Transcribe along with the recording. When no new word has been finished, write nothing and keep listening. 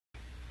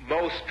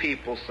most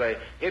people say,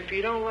 if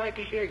you don't like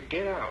it here,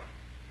 get out.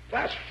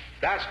 That's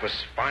for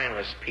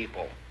spineless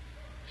people.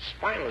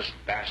 Spineless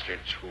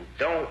bastards who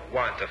don't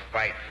want to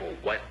fight for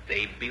what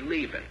they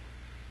believe in.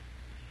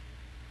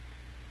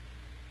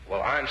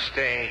 Well, I'm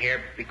staying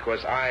here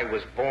because I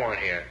was born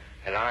here,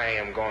 and I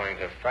am going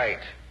to fight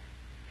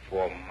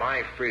for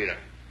my freedom.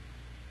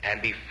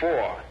 And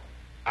before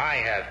I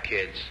have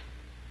kids,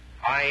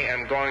 I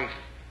am going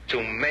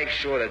to make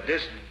sure that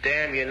this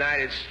damn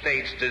United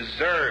States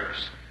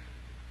deserves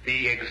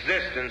the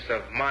existence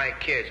of my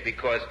kids,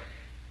 because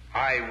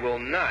I will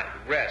not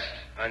rest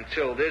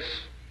until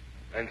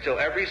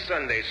every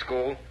Sunday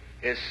school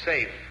is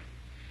safe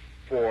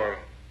for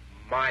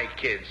my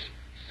kids,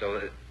 so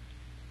that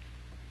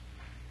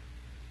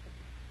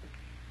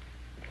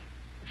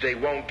they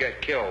won't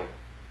get killed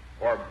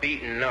or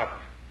beaten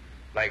up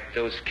like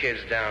those kids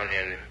down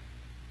in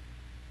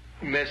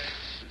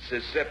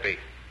Mississippi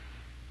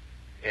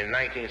in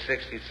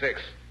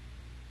 1966.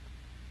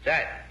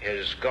 That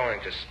is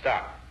going to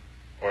stop,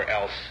 or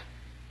else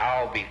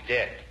I'll be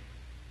dead.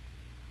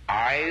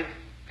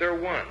 Either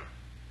one.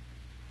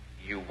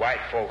 You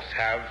white folks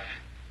have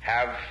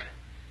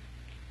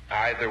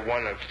either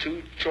one of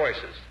two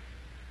choices.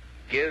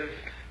 Give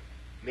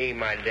me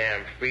my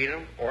damn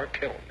freedom or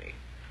kill me.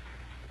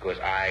 Because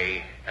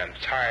I am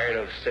tired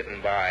of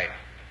sitting by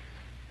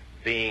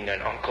being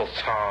an Uncle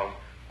Tom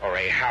or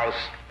a house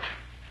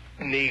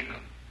Negro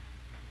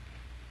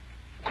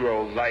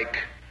like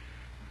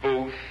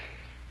Booth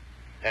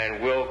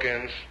and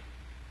Wilkins.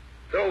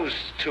 Those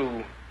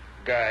two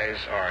guys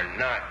are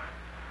not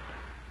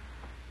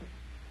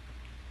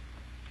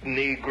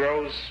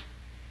Negroes.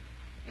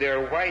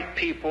 They're white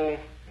people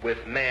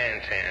with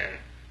man tan,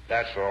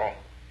 that's all.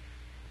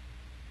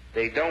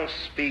 They don't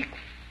speak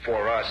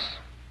for us.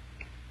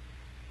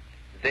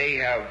 They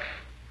have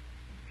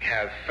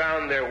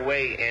found their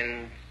way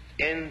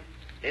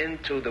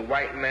into the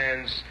white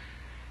man's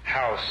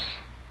house,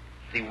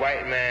 the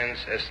white man's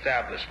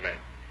establishment,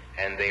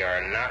 and they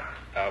are not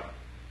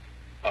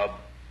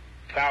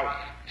about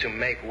to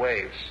make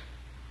waves.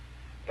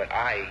 But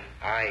I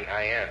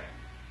am,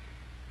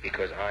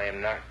 because I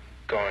am not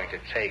going to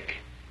take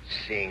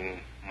seeing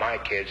my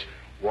kids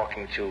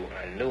walking to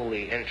a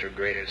newly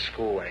integrated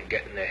school and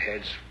getting their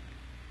heads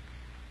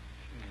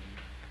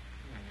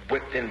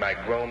whipped in by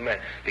grown men.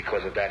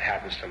 Because if that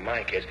happens to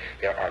my kids,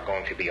 there are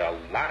going to be a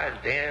lot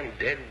of damn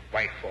dead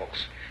white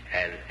folks,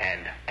 and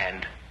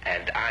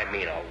I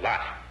mean a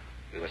lot,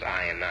 because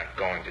I am not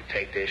going to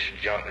take this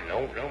junk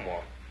no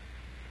more.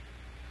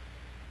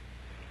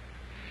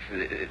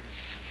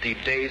 The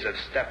days of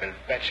step and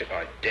fetch it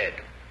are dead.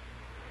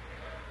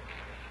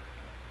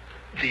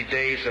 The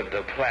days of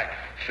the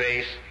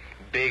black-faced,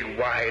 big,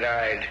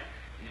 wide-eyed,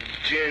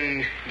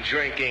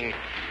 gin-drinking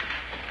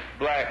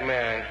black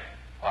man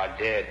are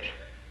dead.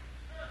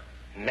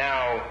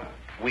 Now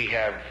we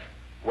have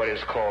what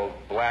is called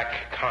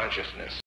black consciousness.